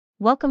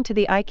Welcome to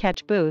the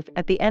iCatch booth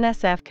at the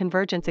NSF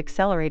Convergence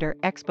Accelerator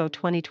Expo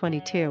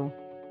 2022.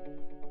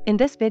 In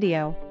this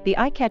video, the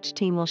iCatch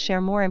team will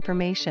share more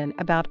information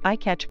about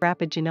iCatch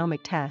rapid genomic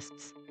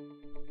tests.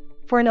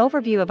 For an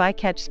overview of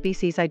iCatch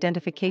species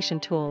identification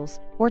tools,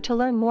 or to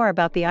learn more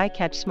about the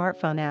iCatch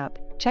smartphone app,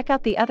 check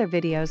out the other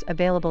videos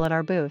available at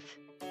our booth.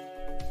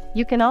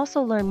 You can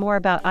also learn more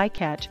about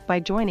iCatch by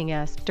joining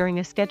us during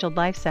a scheduled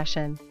live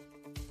session.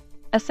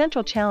 A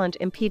central challenge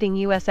impeding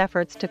U.S.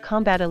 efforts to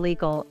combat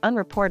illegal,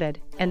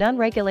 unreported, and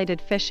unregulated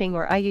fishing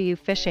or IUU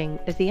fishing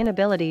is the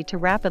inability to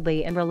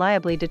rapidly and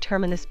reliably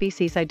determine the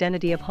species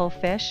identity of whole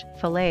fish,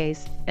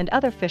 fillets, and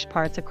other fish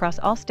parts across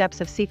all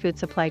steps of seafood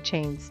supply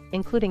chains,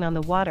 including on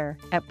the water,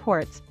 at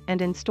ports,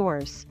 and in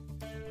stores.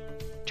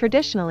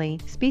 Traditionally,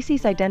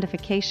 species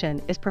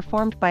identification is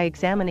performed by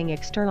examining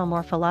external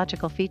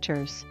morphological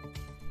features.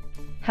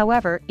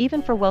 However,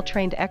 even for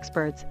well-trained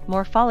experts,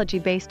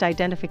 morphology-based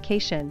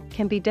identification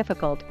can be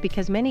difficult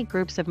because many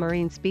groups of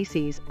marine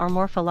species are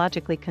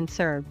morphologically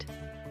conserved.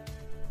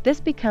 This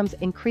becomes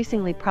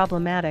increasingly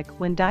problematic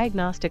when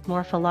diagnostic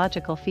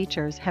morphological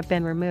features have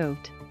been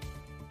removed.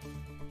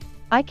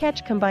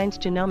 iCatch combines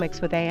genomics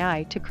with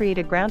AI to create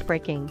a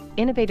groundbreaking,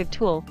 innovative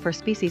tool for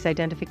species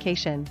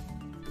identification.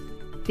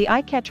 The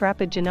iCatch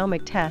rapid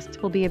genomic tests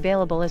will be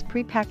available as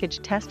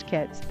pre-packaged test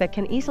kits that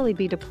can easily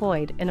be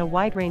deployed in a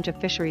wide range of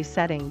fisheries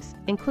settings,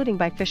 including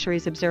by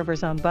fisheries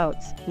observers on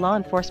boats, law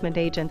enforcement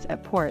agents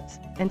at ports,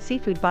 and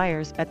seafood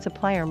buyers at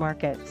supplier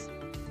markets.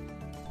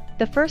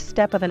 The first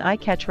step of an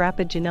iCatch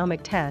rapid genomic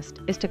test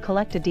is to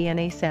collect a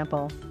DNA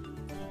sample.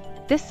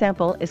 This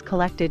sample is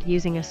collected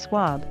using a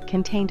swab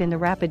contained in the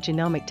rapid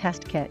genomic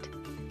test kit.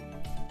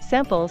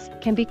 Samples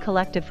can be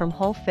collected from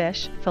whole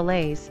fish,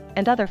 fillets,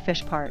 and other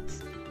fish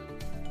parts.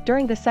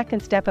 During the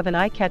second step of an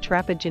iCatch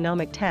rapid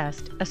genomic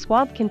test, a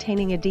swab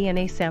containing a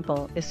DNA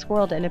sample is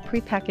swirled in a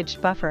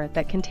prepackaged buffer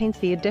that contains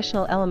the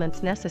additional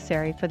elements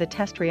necessary for the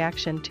test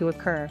reaction to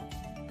occur.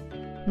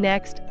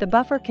 Next, the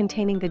buffer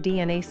containing the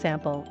DNA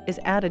sample is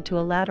added to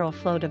a lateral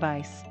flow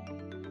device.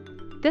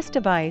 This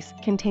device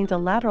contains a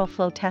lateral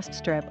flow test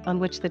strip on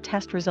which the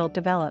test result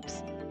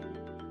develops.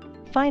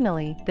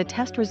 Finally, the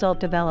test result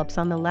develops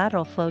on the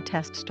lateral flow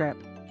test strip.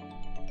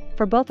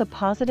 For both a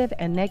positive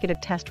and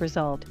negative test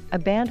result, a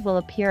band will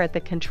appear at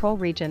the control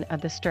region of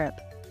the strip.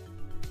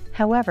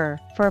 However,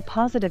 for a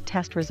positive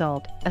test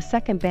result, a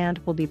second band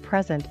will be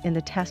present in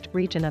the test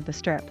region of the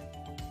strip.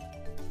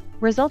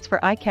 Results for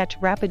iCatch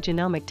rapid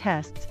genomic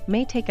tests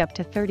may take up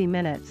to 30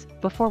 minutes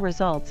before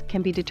results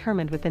can be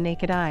determined with the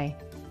naked eye.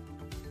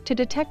 To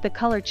detect the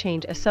color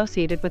change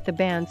associated with the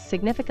bands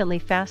significantly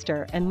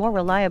faster and more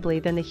reliably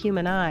than the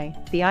human eye,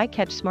 the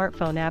iCatch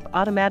smartphone app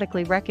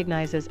automatically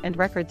recognizes and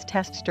records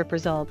test strip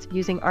results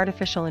using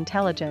artificial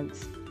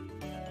intelligence.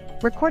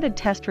 Recorded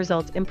test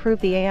results improve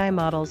the AI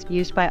models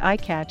used by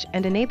iCatch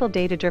and enable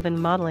data-driven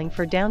modeling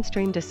for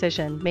downstream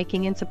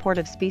decision-making in support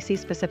of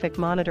species-specific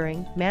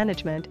monitoring,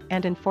 management,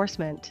 and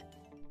enforcement.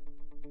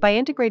 By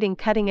integrating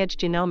cutting-edge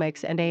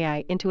genomics and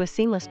AI into a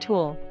seamless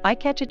tool,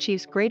 iCatch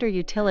achieves greater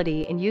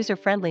utility and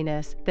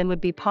user-friendliness than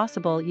would be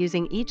possible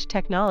using each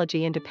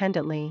technology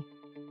independently.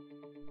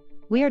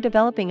 We are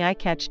developing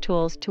iCatch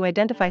tools to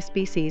identify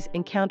species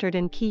encountered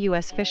in key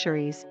U.S.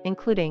 fisheries,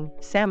 including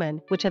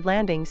salmon, which had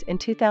landings in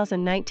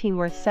 2019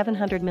 worth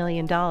 $700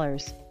 million,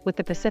 with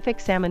the Pacific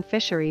salmon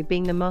fishery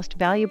being the most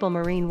valuable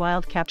marine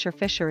wild capture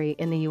fishery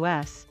in the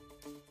U.S.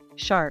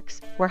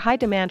 Sharks, where high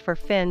demand for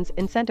fins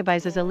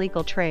incentivizes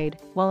illegal trade,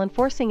 while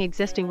enforcing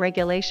existing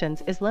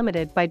regulations is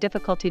limited by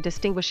difficulty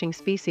distinguishing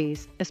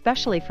species,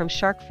 especially from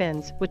shark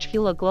fins, which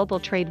fuel a global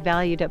trade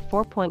valued at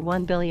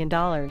 $4.1 billion.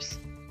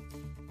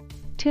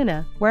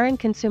 Tuna, wherein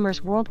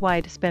consumers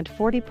worldwide spent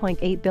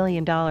 $40.8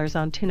 billion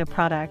on tuna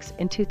products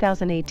in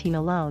 2018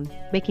 alone,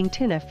 making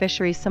tuna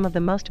fisheries some of the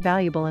most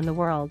valuable in the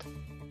world.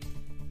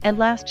 And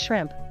last,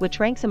 shrimp, which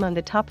ranks among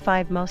the top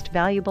 5 most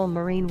valuable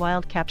marine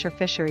wild capture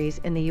fisheries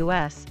in the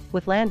U.S.,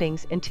 with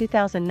landings in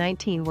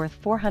 2019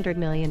 worth $400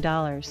 million.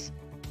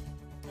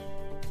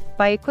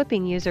 By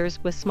equipping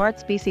users with smart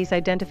species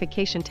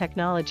identification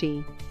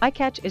technology,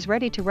 iCatch is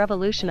ready to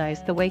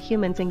revolutionize the way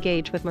humans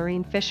engage with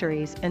marine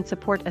fisheries and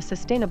support a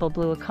sustainable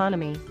blue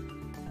economy.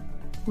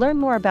 Learn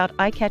more about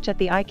iCatch at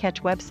the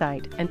iCatch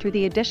website and through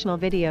the additional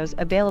videos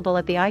available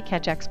at the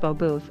iCatch Expo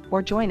booth,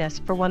 or join us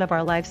for one of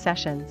our live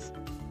sessions.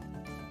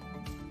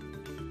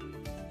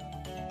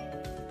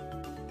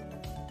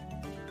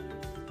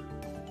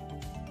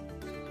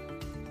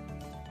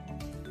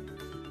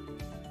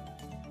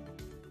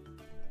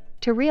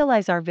 To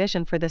realize our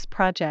vision for this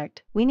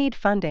project, we need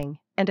funding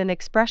and an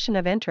expression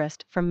of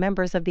interest from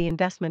members of the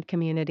investment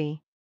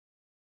community.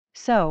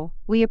 So,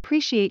 we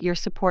appreciate your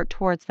support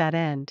towards that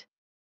end.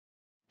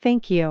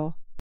 Thank you.